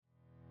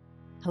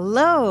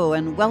Hello,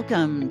 and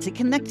welcome to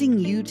Connecting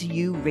You to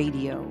You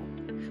Radio,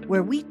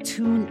 where we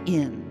tune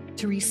in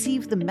to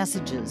receive the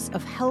messages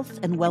of health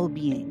and well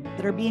being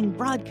that are being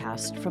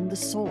broadcast from the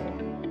soul.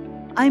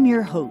 I'm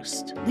your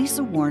host,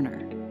 Lisa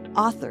Warner,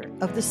 author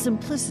of The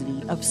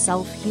Simplicity of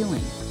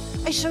Self-Healing.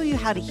 I show you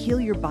how to heal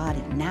your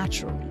body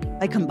naturally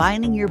by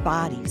combining your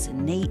body's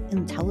innate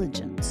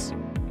intelligence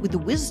with the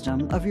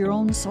wisdom of your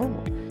own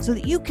soul, so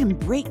that you can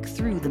break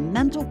through the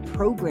mental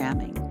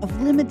programming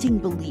of limiting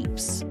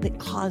beliefs that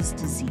cause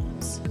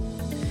disease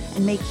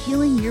and make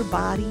healing your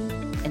body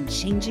and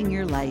changing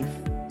your life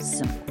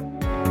simple.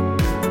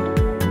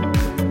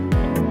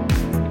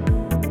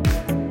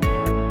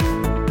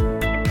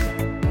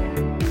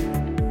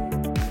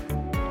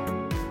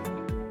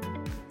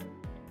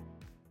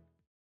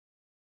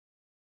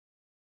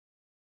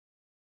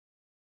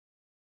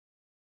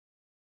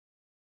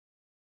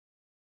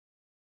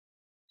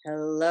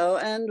 Hello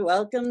and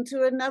welcome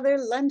to another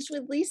Lunch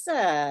with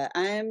Lisa.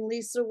 I'm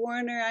Lisa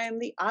Warner. I am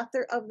the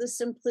author of The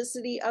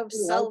Simplicity of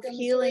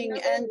Self-Healing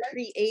and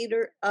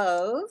creator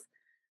of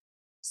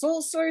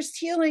Soul Sourced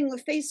Healing,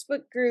 the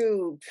Facebook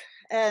group,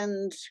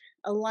 and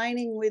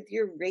Aligning with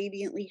Your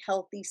Radiantly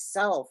Healthy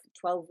Self,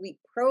 12-week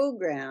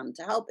program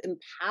to help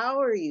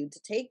empower you to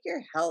take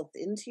your health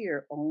into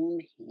your own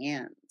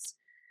hands.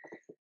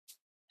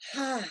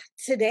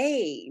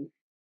 Today,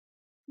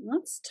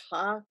 let's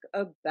talk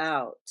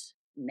about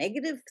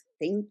negative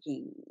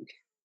thinking.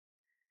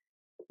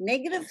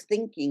 Negative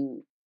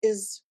thinking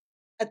is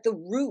at the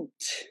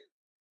root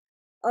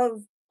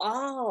of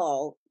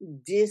all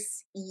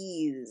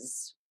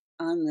dis-ease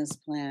on this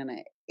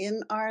planet,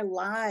 in our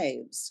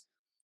lives.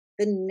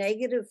 The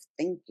negative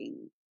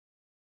thinking,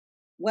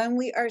 when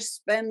we are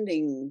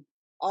spending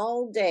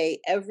all day,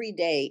 every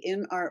day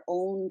in our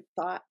own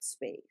thought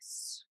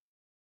space,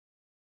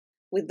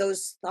 with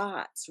those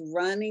thoughts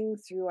running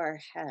through our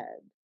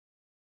head,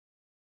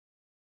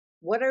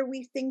 what are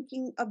we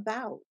thinking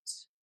about?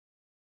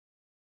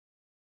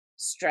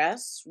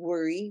 Stress,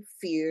 worry,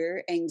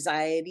 fear,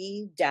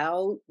 anxiety,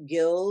 doubt,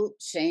 guilt,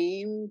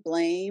 shame,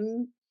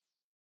 blame.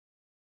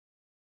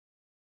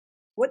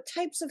 What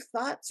types of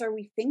thoughts are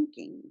we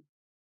thinking?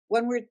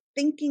 When we're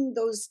thinking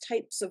those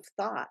types of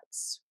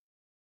thoughts,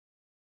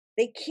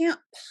 they can't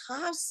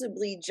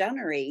possibly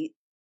generate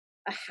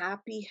a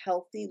happy,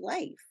 healthy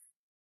life.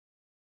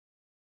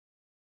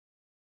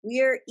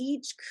 We are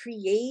each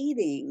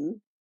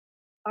creating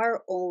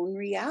our own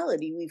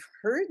reality. We've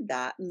heard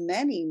that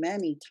many,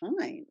 many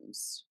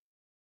times.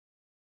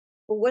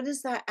 But what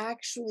does that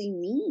actually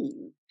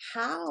mean?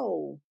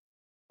 How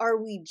are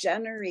we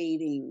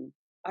generating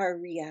our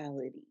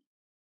reality?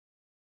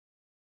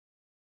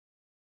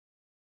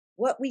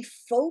 What we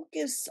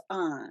focus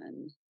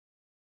on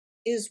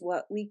is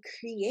what we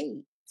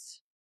create.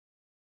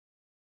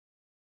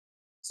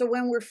 So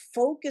when we're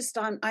focused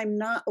on, I'm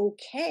not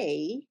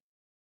okay,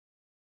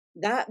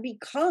 that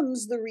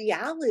becomes the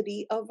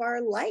reality of our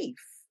life.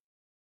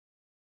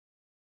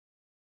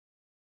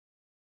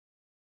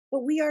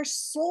 But we are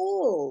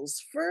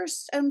souls,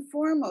 first and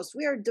foremost.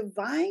 We are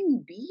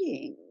divine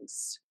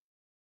beings.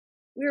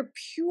 We are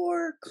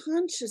pure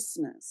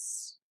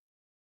consciousness.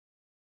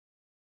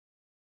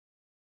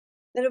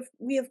 That if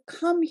we have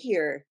come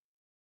here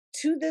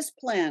to this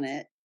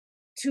planet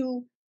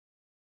to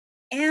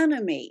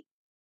animate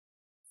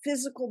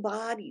physical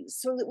bodies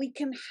so that we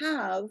can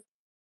have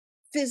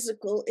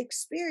physical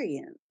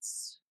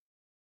experience.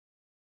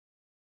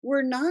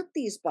 We're not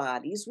these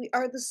bodies. We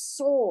are the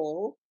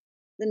soul,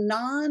 the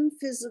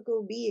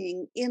non-physical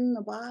being in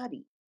the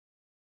body.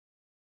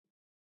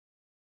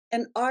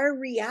 And our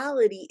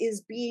reality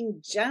is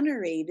being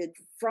generated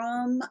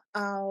from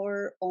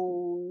our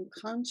own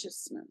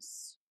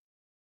consciousness.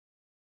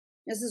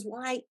 This is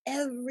why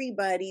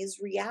everybody's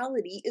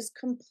reality is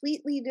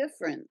completely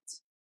different.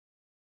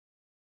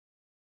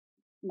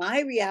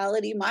 My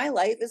reality, my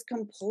life is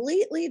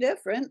completely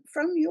different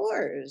from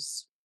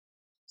yours.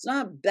 It's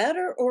not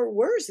better or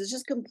worse. It's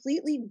just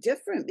completely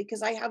different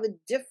because I have a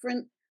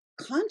different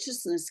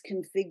consciousness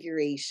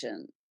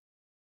configuration.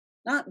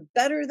 Not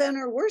better than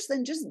or worse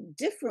than, just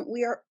different.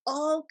 We are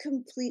all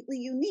completely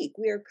unique.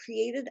 We are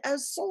created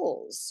as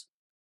souls,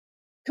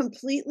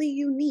 completely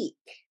unique.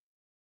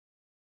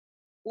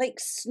 Like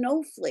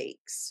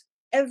snowflakes,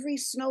 every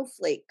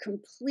snowflake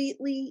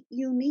completely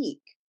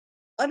unique,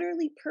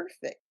 utterly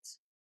perfect.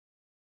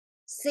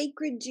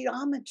 Sacred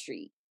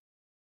geometry.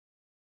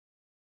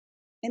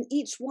 And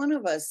each one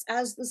of us,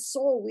 as the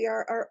soul, we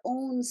are our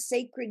own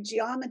sacred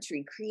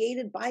geometry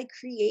created by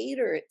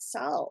Creator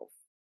itself,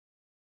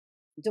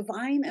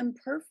 divine and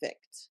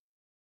perfect.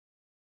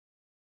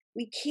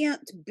 We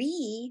can't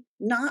be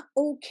not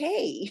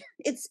okay.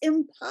 It's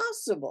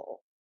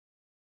impossible.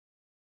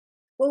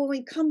 But when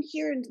we come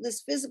here into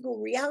this physical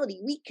reality,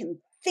 we can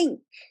think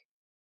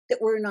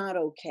that we're not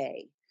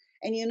okay.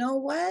 And you know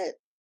what?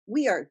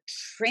 We are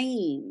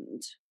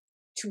trained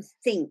to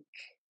think.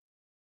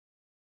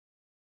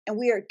 And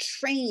we are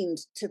trained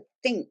to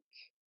think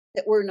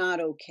that we're not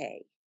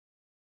okay.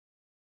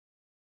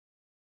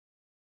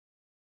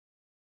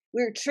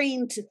 We're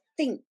trained to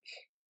think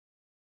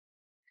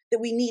that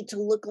we need to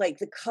look like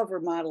the cover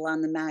model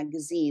on the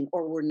magazine,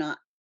 or we're not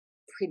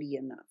pretty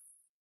enough,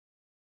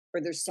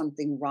 or there's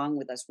something wrong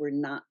with us, we're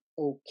not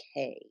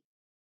okay.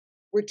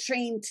 We're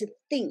trained to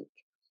think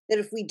that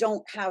if we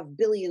don't have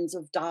billions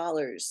of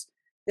dollars,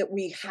 that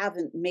we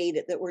haven't made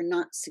it, that we're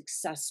not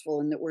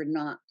successful, and that we're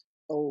not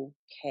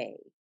okay.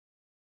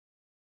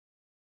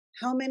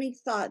 How many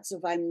thoughts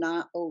of I'm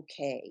not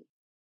okay,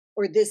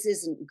 or this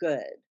isn't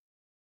good,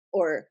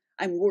 or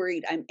I'm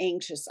worried, I'm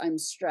anxious, I'm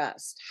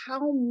stressed?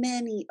 How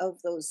many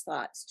of those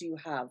thoughts do you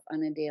have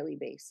on a daily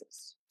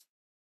basis?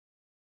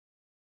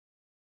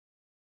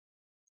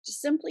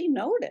 Just simply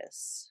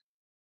notice.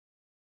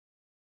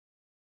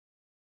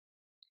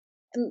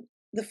 And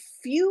the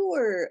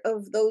fewer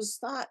of those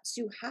thoughts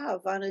you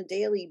have on a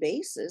daily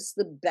basis,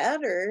 the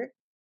better,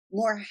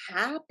 more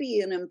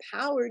happy and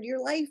empowered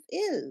your life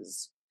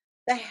is,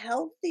 the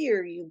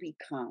healthier you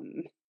become.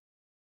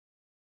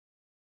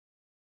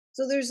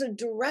 So there's a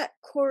direct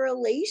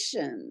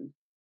correlation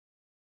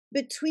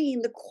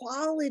between the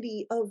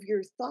quality of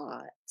your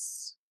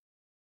thoughts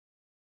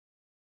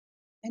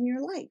and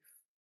your life.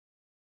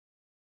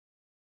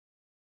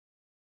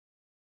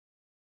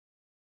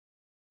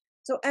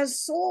 So,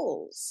 as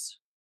souls,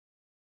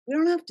 we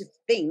don't have to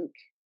think.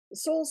 The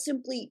soul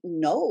simply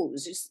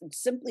knows, just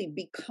simply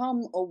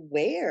become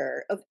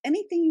aware of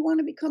anything you want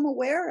to become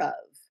aware of.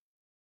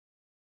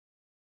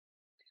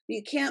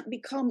 You can't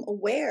become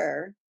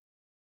aware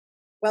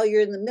while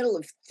you're in the middle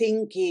of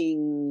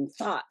thinking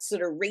thoughts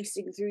that are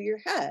racing through your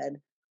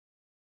head.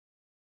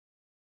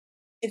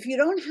 If you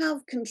don't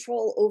have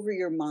control over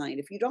your mind,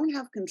 if you don't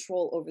have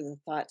control over the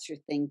thoughts you're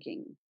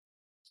thinking,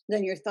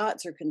 then your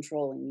thoughts are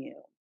controlling you,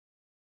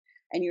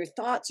 and your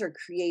thoughts are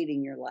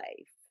creating your life.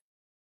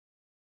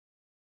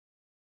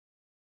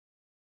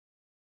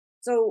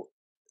 So,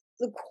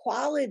 the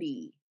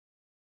quality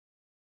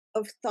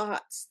of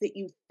thoughts that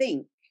you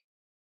think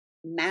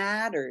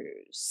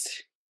matters.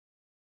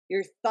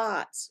 Your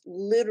thoughts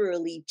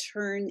literally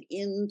turn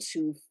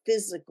into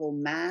physical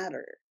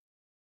matter,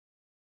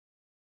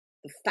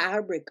 the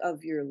fabric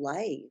of your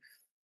life.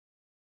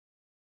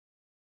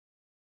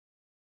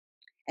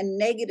 And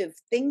negative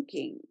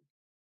thinking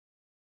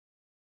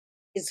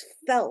is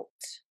felt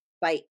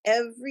by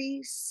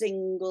every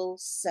single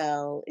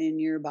cell in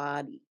your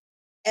body.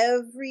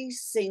 Every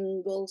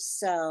single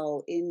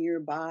cell in your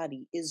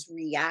body is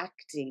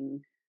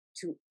reacting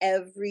to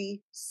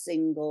every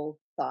single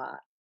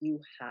thought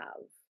you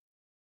have.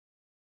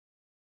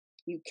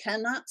 You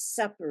cannot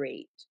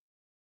separate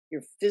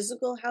your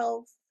physical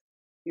health,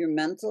 your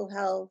mental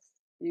health,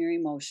 and your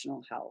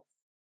emotional health.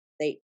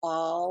 They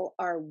all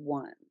are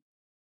one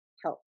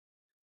health.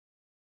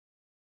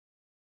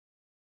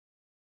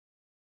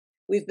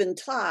 We've been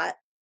taught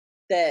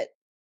that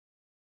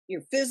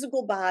your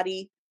physical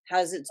body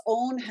has its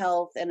own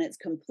health and it's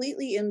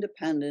completely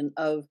independent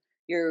of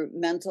your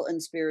mental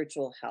and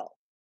spiritual health.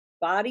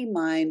 Body,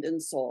 mind,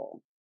 and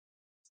soul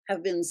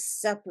have been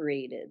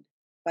separated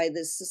by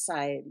this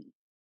society.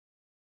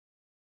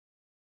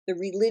 The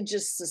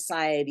religious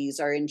societies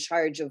are in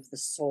charge of the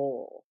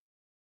soul.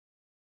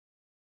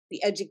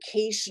 The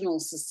educational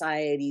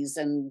societies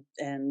and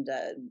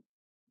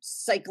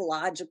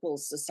psychological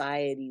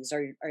societies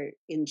are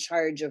in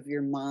charge of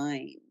your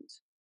mind.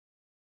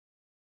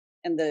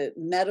 And the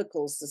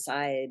medical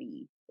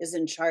society is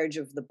in charge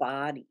of the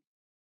body.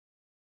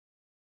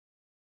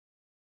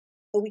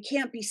 But we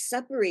can't be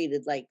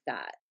separated like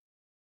that.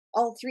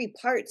 All three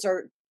parts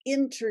are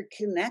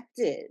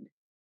interconnected,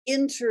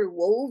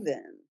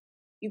 interwoven.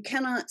 You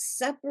cannot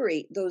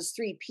separate those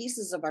three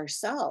pieces of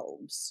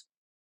ourselves.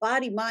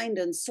 Body, mind,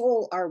 and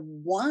soul are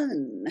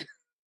one.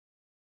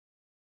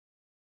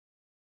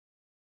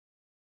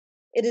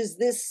 It is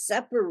this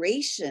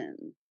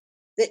separation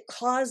that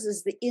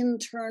causes the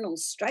internal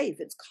strife.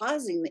 It's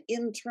causing the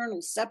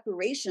internal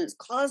separation. It's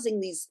causing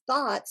these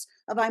thoughts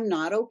of I'm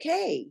not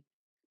okay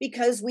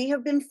because we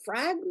have been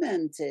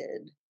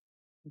fragmented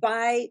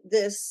by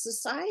this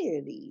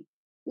society.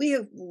 We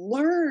have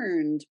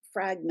learned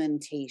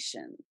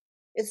fragmentation.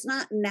 It's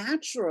not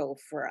natural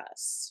for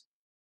us,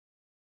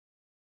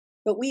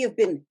 but we have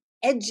been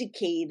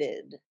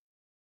educated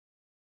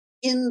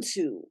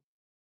into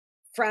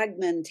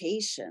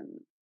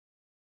fragmentation.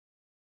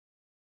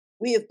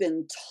 We have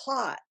been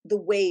taught the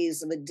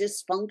ways of a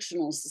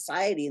dysfunctional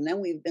society, and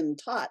then we've been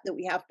taught that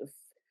we have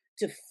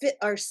to fit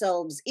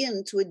ourselves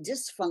into a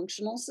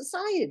dysfunctional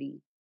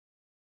society.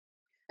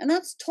 And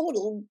that's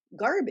total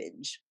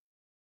garbage.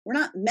 We're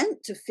not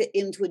meant to fit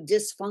into a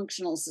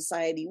dysfunctional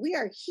society. We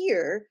are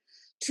here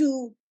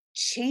to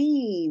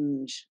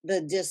change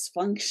the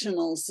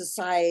dysfunctional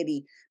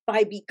society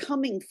by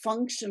becoming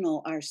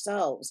functional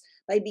ourselves,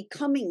 by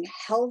becoming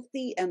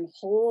healthy and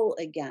whole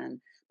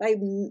again, by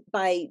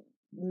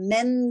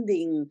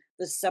mending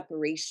the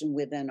separation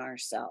within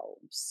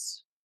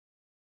ourselves.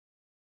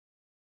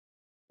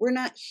 We're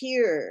not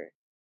here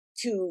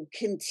to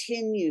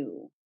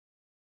continue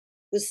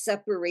the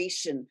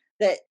separation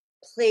that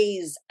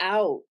plays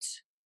out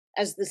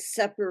as the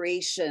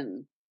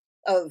separation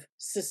of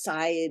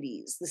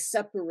societies, the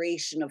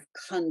separation of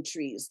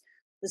countries,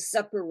 the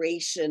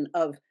separation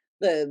of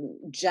the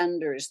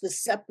genders, the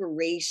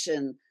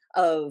separation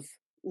of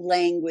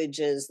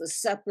languages, the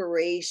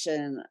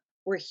separation.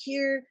 We're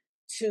here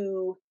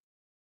to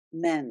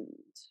mend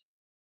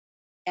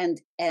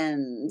and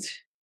end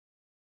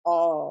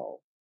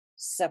all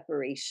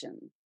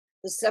separation,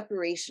 the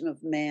separation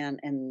of man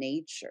and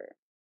nature,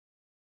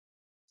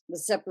 the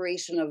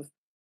separation of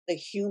the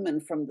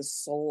human from the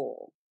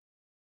soul,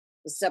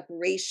 the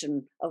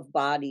separation of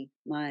body,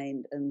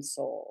 mind, and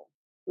soul.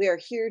 We are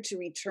here to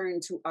return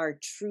to our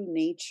true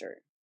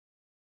nature.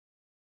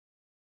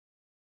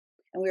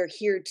 And we are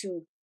here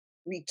to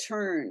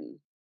return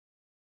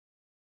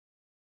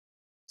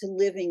to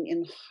living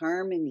in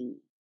harmony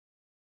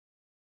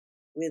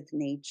with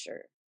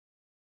nature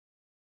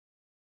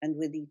and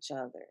with each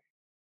other.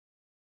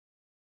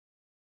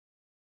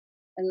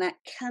 And that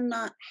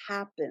cannot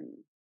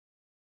happen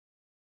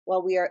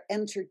while we are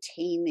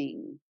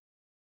entertaining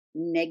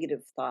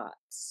negative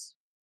thoughts.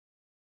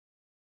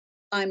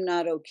 I'm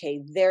not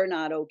okay. They're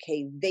not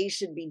okay. They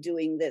should be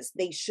doing this.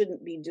 They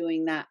shouldn't be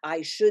doing that.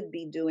 I should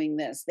be doing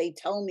this. They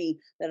tell me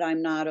that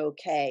I'm not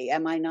okay.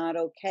 Am I not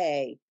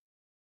okay?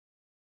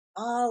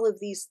 All of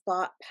these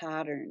thought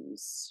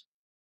patterns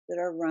that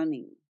are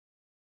running,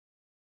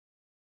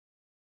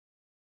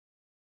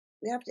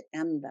 we have to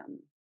end them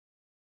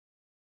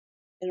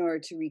in order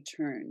to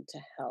return to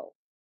health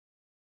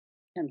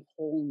and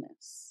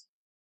wholeness.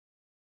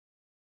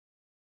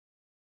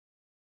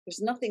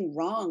 There's nothing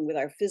wrong with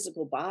our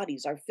physical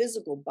bodies. Our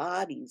physical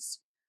bodies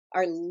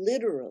are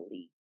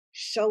literally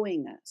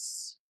showing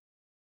us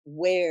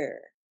where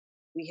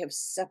we have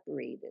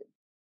separated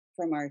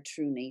from our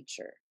true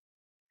nature.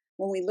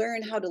 When we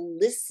learn how to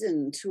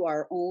listen to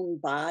our own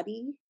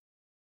body,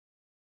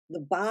 the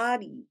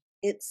body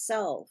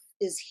itself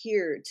is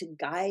here to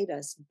guide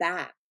us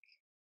back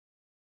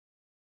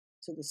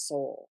to the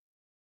soul.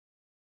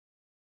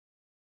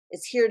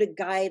 It's here to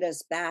guide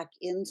us back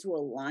into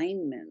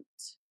alignment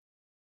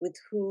with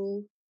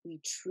who we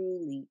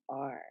truly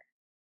are.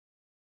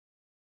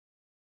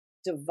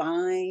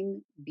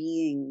 Divine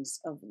beings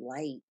of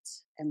light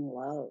and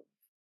love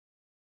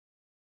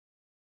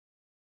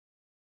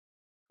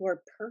who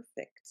are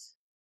perfect,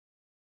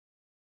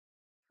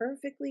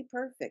 perfectly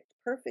perfect,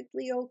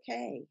 perfectly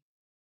okay.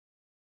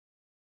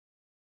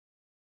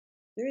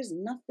 There is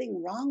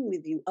nothing wrong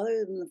with you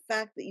other than the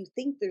fact that you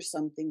think there's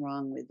something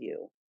wrong with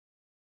you.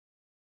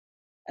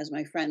 As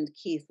my friend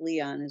Keith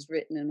Leon has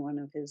written in one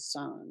of his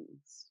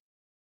songs.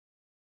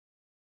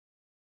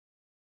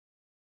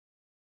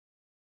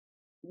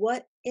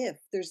 What if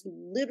there's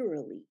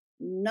literally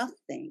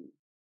nothing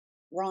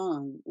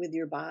wrong with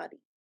your body?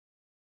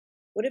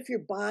 What if your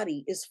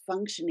body is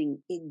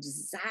functioning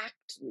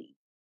exactly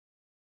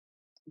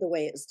the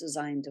way it's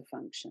designed to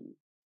function?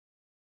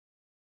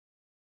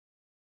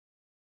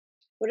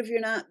 What if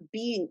you're not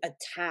being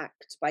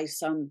attacked by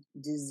some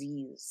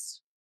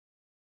disease?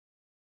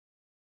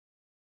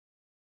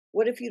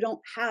 What if you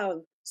don't have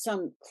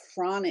some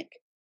chronic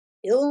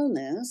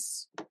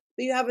illness, but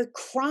you have a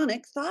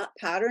chronic thought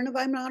pattern of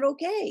I'm not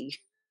okay?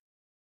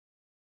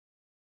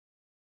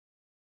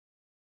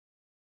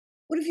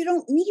 What if you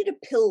don't need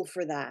a pill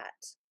for that?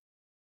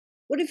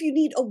 What if you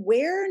need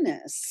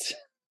awareness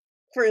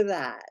for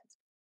that?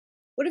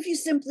 What if you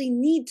simply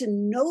need to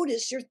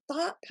notice your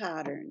thought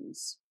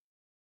patterns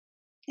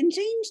and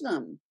change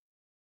them?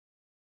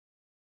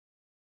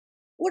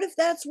 What if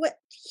that's what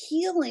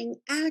healing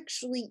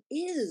actually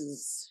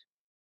is?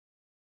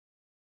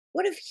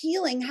 What if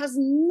healing has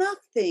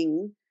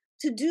nothing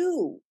to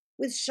do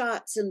with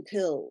shots and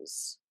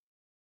pills?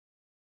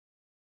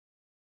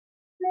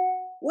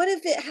 What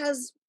if it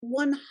has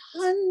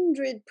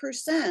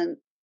 100%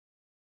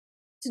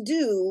 to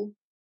do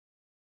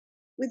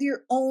with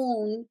your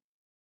own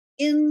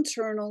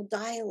internal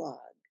dialogue?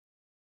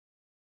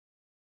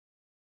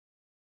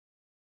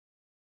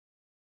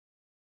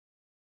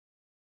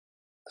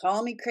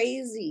 Call me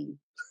crazy.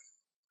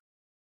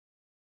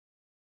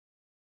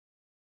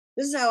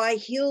 This is how I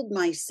healed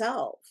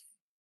myself.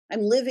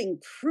 I'm living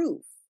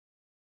proof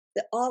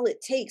that all it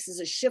takes is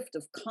a shift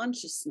of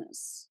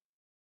consciousness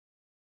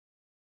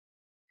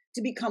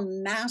to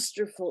become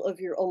masterful of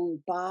your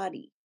own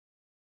body.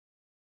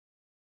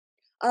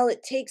 All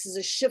it takes is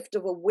a shift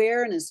of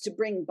awareness to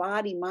bring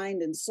body,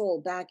 mind, and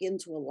soul back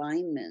into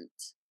alignment,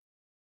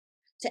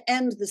 to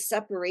end the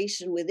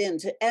separation within,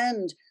 to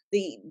end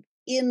the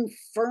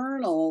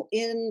infernal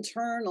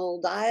internal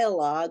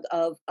dialogue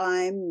of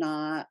I'm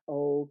not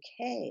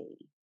okay.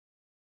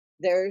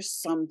 There's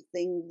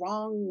something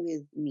wrong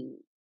with me.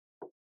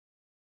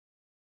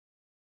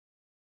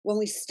 When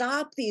we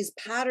stop these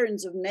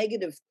patterns of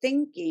negative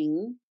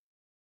thinking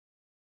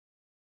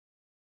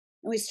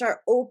and we start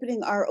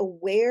opening our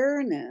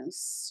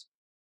awareness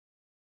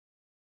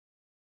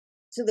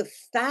to the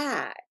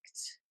fact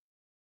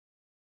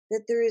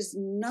that there is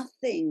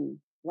nothing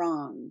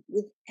wrong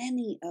with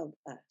any of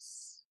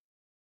us,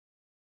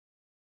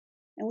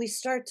 and we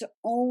start to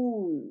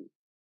own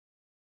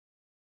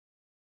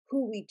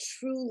who we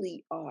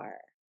truly are,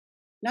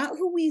 Not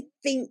who we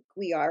think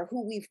we are,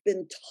 who we've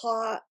been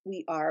taught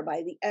we are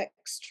by the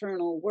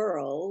external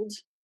world,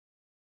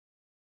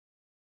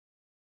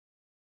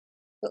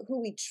 but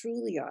who we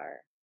truly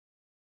are.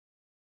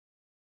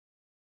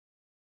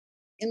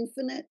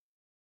 Infinite,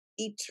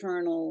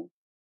 eternal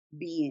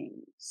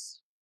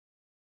beings.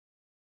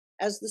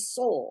 As the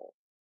soul,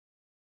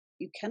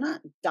 you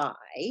cannot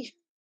die.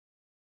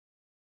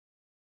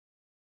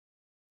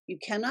 You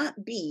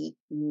cannot be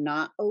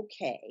not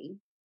okay.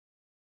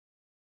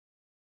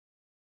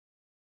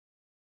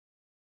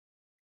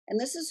 And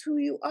this is who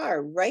you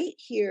are right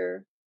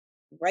here,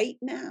 right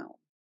now.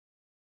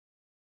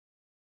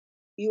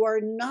 You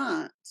are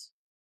not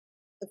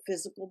the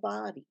physical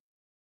body.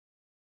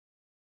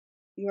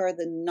 You are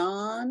the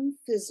non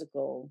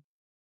physical,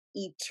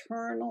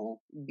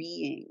 eternal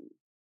being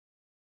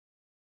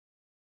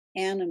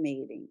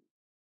animating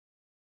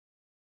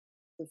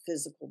the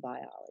physical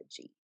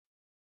biology.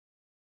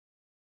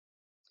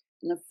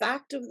 And the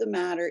fact of the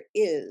matter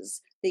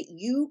is that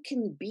you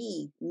can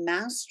be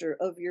master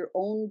of your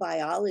own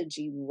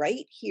biology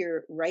right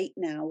here, right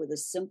now, with a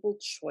simple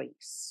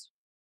choice.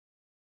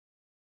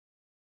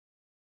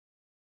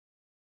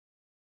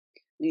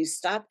 When you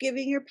stop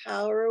giving your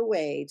power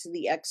away to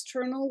the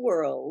external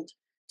world,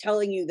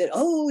 telling you that,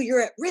 oh,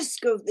 you're at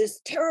risk of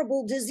this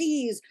terrible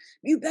disease,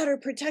 you better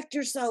protect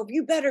yourself,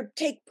 you better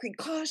take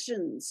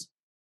precautions.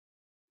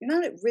 You're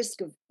not at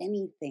risk of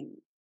anything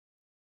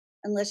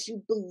unless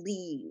you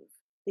believe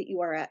that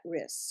you are at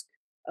risk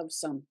of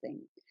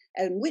something,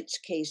 in which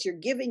case you're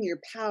giving your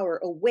power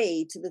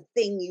away to the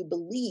thing you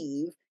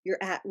believe you're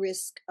at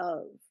risk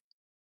of.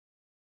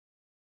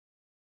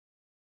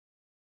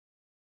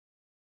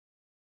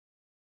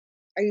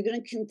 Are you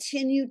going to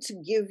continue to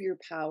give your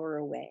power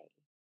away?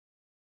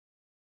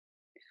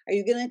 Are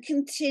you going to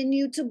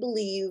continue to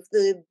believe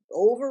the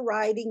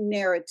overriding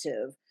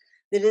narrative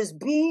that is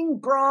being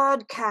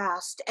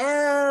broadcast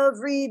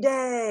every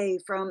day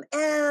from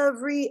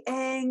every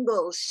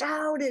angle,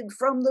 shouted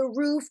from the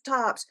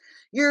rooftops?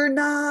 You're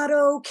not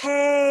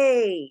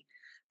okay.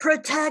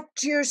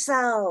 Protect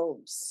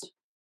yourselves.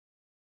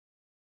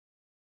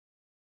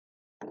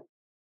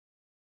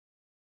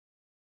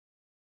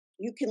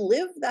 You can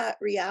live that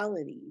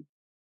reality,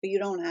 but you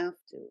don't have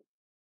to.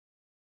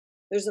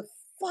 There's a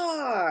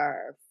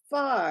far,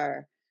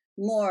 far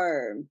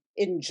more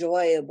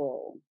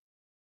enjoyable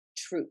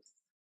truth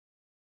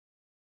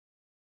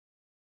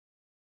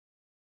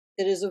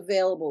that is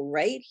available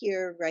right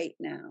here, right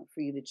now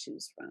for you to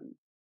choose from.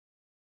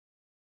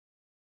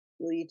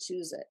 Will you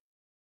choose it?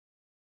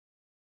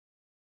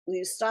 Will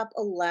you stop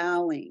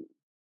allowing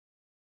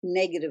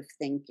negative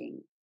thinking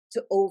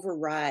to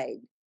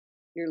override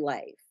your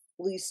life?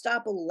 Will you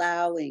stop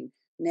allowing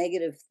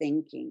negative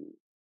thinking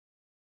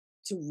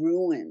to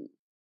ruin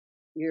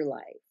your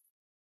life,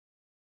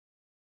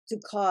 to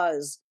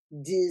cause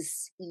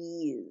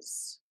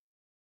dis-ease?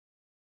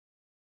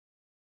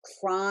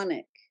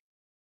 Chronic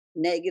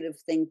negative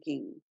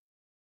thinking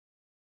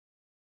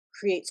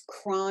creates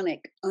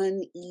chronic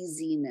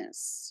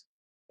uneasiness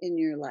in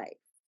your life.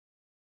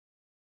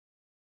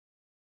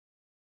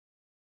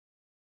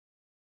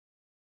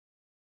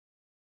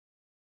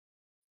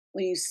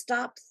 When you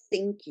stop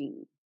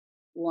thinking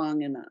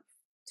long enough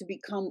to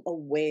become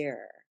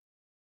aware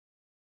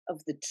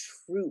of the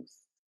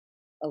truth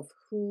of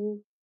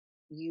who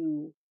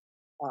you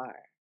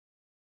are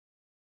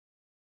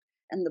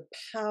and the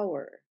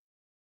power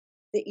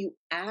that you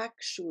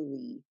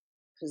actually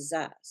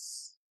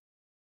possess,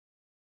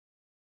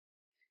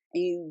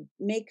 and you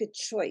make a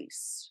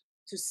choice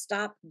to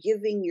stop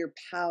giving your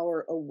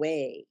power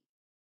away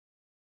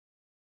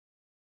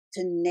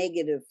to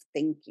negative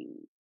thinking,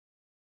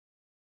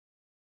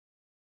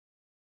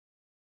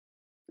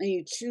 and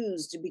you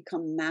choose to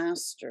become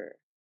master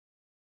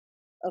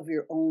of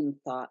your own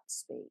thought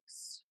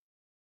space,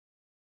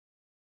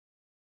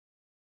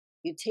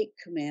 you take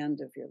command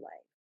of your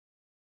life.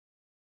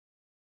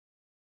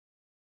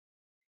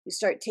 You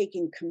start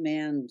taking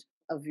command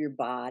of your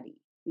body.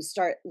 You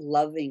start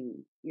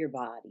loving your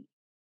body.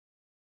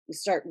 You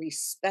start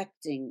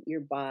respecting your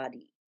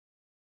body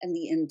and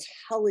the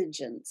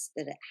intelligence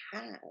that it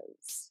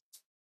has.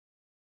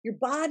 Your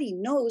body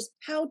knows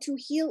how to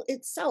heal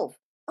itself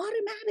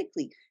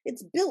automatically.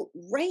 It's built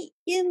right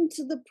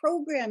into the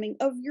programming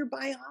of your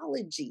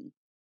biology.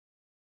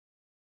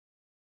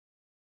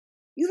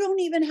 You don't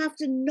even have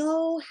to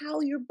know how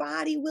your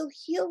body will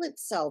heal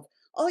itself.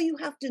 All you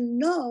have to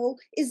know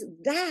is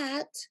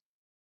that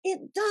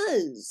it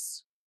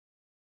does.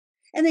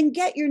 And then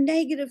get your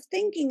negative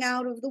thinking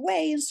out of the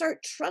way and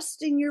start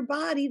trusting your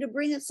body to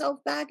bring itself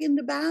back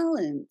into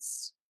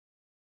balance.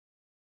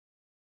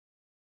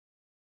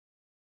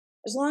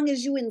 As long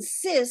as you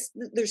insist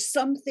that there's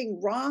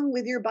something wrong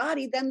with your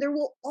body, then there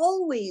will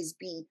always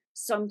be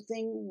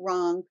something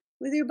wrong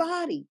with your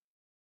body.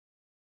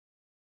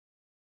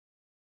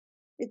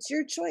 It's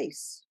your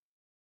choice.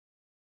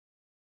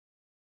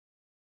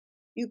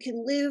 You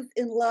can live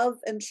in love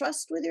and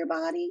trust with your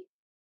body,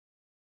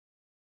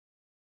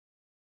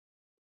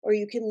 or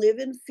you can live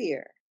in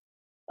fear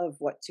of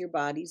what your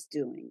body's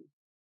doing.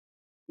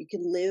 You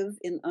can live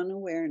in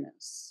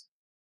unawareness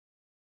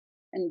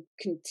and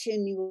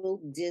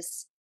continual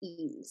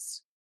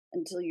dis-ease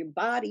until your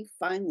body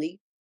finally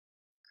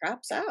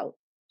craps out.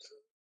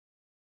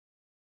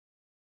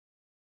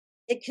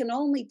 It can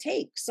only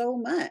take so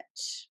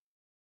much.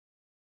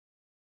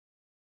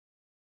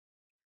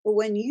 But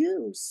when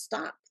you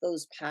stop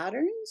those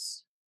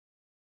patterns,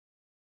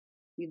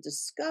 you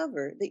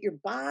discover that your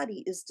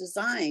body is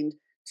designed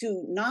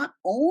to not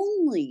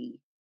only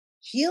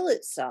heal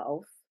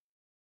itself,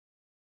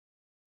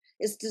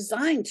 it's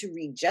designed to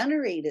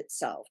regenerate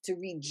itself, to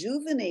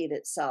rejuvenate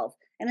itself,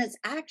 and it's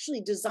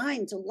actually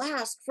designed to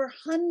last for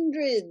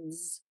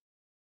hundreds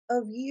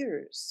of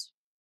years.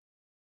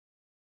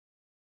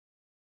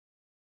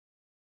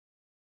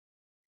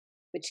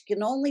 But you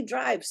can only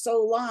drive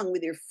so long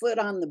with your foot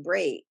on the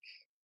brake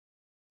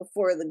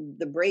before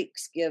the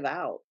brakes give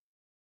out,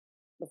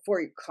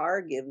 before your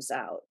car gives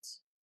out.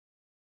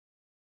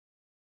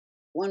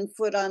 One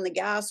foot on the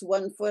gas,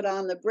 one foot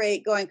on the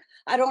brake, going,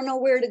 I don't know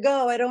where to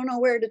go, I don't know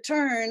where to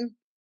turn.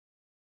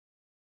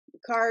 The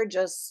car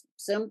just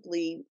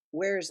simply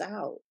wears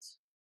out.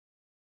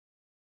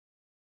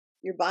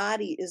 Your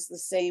body is the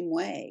same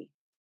way.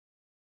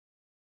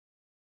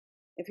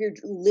 If you're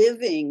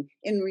living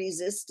in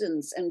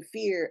resistance and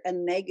fear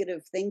and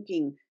negative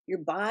thinking, your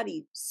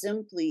body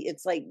simply,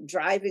 it's like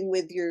driving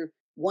with your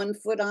one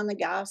foot on the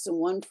gas and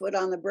one foot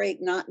on the brake,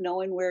 not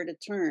knowing where to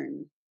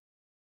turn.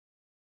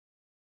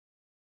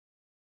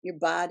 Your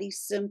body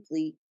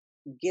simply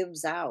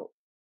gives out.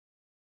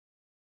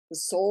 The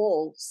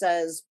soul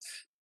says,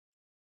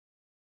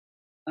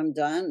 I'm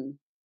done.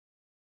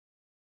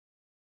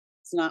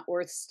 It's not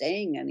worth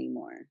staying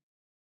anymore.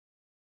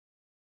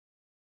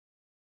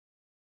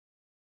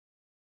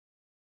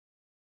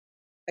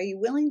 Are you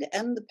willing to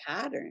end the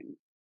pattern?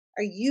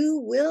 Are you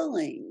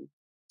willing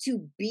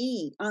to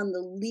be on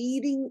the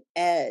leading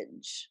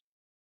edge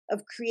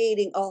of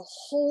creating a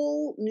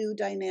whole new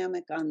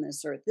dynamic on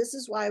this earth? This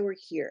is why we're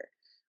here.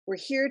 We're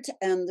here to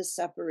end the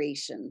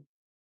separation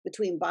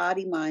between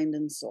body, mind,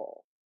 and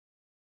soul.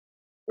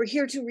 We're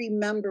here to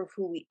remember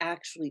who we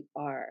actually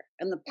are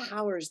and the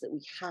powers that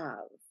we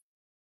have.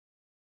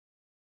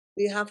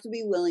 We have to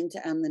be willing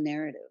to end the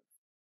narrative.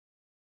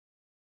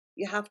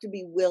 You have to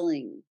be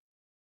willing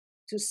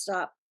to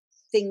stop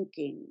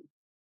thinking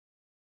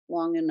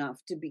long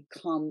enough to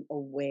become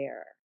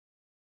aware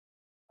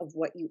of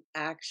what you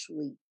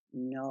actually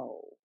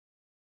know.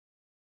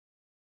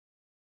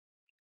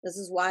 This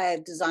is why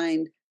I've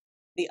designed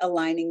the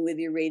Aligning with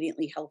Your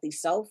Radiantly Healthy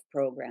Self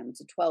program. It's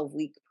a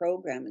 12-week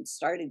program. It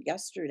started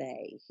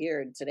yesterday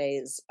here. Today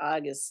is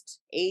August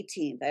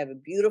 18th. I have a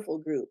beautiful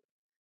group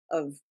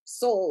of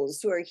souls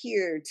who are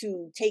here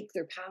to take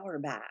their power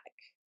back,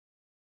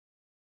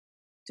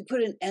 to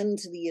put an end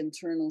to the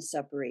internal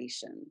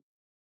separation,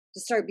 to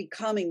start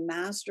becoming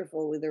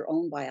masterful with their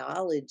own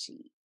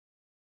biology,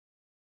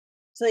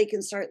 so they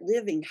can start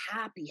living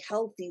happy,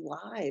 healthy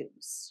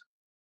lives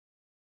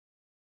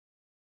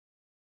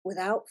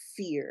without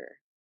fear,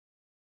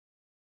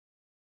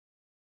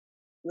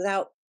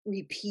 without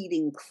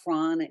repeating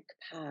chronic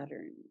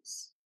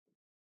patterns.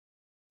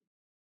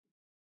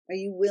 Are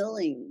you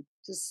willing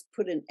to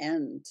put an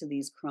end to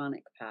these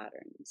chronic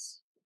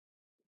patterns?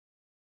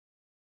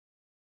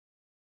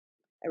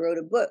 I wrote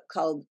a book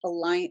called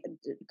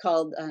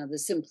The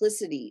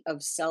Simplicity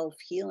of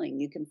Self-Healing.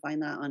 You can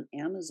find that on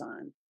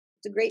Amazon.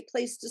 It's a great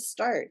place to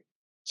start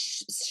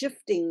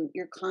shifting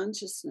your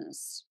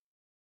consciousness,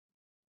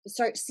 to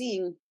start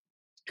seeing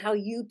how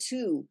you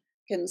too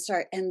can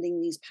start ending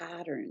these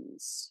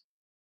patterns.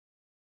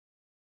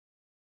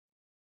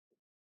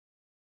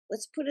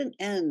 Let's put an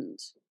end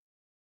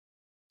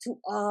to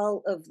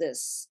all of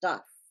this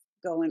stuff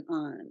going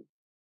on,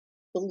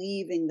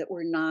 believing that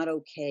we're not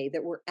okay,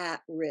 that we're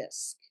at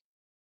risk.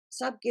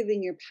 Stop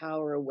giving your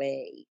power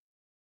away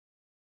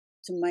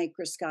to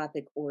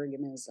microscopic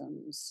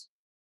organisms.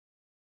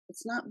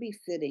 It's not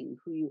befitting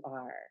who you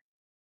are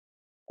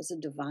as a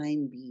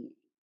divine being.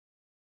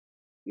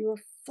 You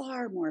are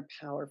far more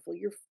powerful.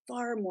 You're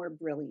far more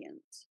brilliant.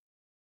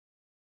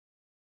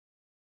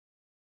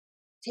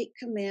 Take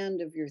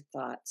command of your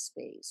thought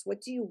space.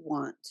 What do you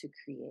want to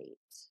create?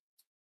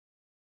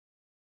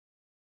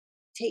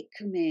 Take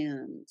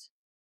command.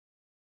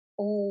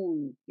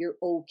 Own your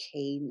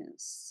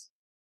okayness.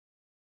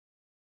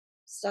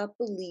 Stop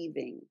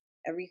believing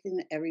everything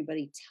that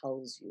everybody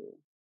tells you.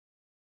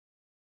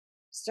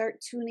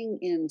 Start tuning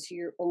in to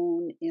your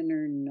own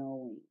inner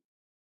knowing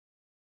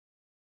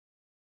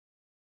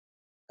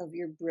of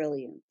your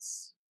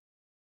brilliance,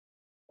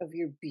 of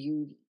your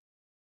beauty,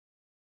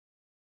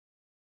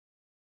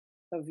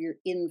 of your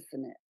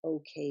infinite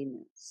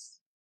okayness,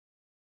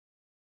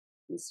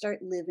 and start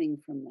living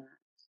from that.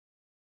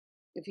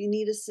 If you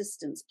need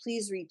assistance,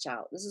 please reach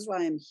out. This is why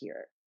I'm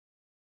here.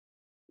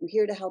 I'm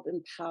here to help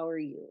empower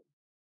you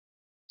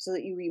so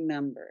that you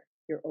remember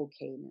your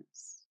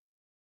okayness,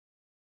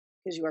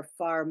 because you are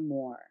far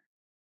more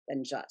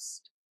than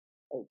just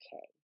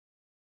okay.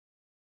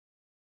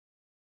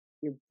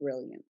 You're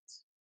brilliant.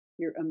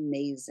 You're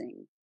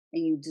amazing.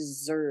 And you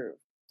deserve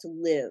to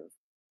live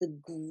the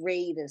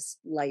greatest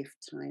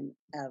lifetime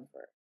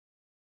ever.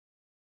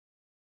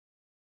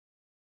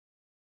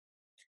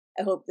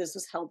 I hope this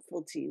was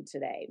helpful to you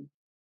today.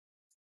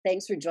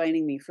 Thanks for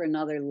joining me for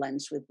another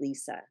Lunch with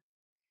Lisa.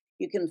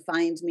 You can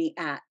find me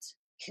at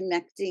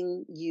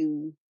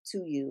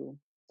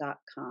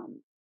connectingyoutoyou.com.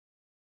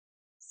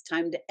 It's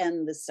time to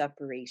end the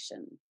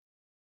separation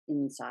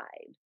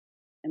inside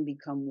and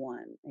become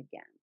one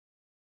again.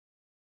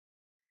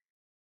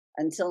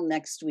 Until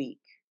next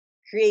week,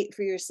 create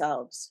for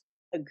yourselves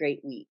a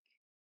great week.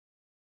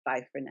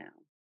 Bye for now.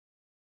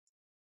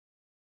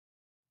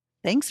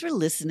 Thanks for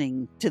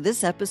listening to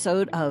this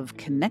episode of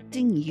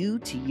Connecting You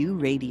to You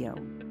Radio.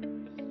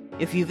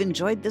 If you've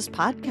enjoyed this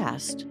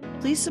podcast,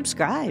 please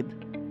subscribe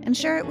and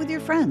share it with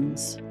your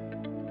friends.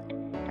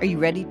 Are you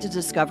ready to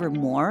discover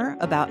more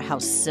about how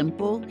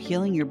simple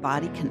healing your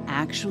body can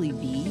actually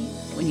be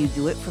when you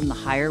do it from the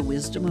higher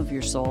wisdom of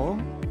your soul?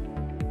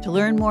 To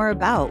learn more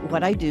about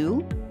what I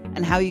do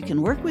and how you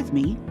can work with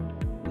me,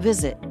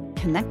 visit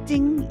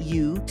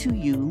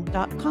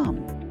connectingyoutoyou.com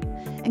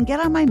and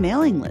get on my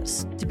mailing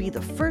list to be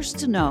the first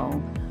to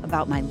know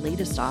about my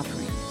latest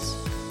offerings.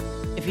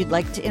 If you'd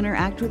like to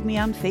interact with me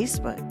on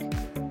Facebook,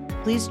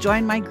 please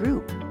join my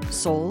group,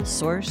 Soul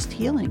Sourced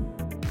Healing.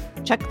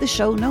 Check the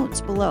show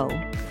notes below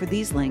for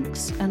these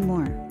links and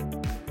more.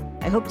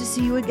 I hope to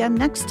see you again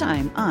next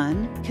time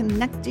on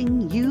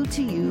Connecting You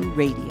to You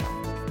Radio.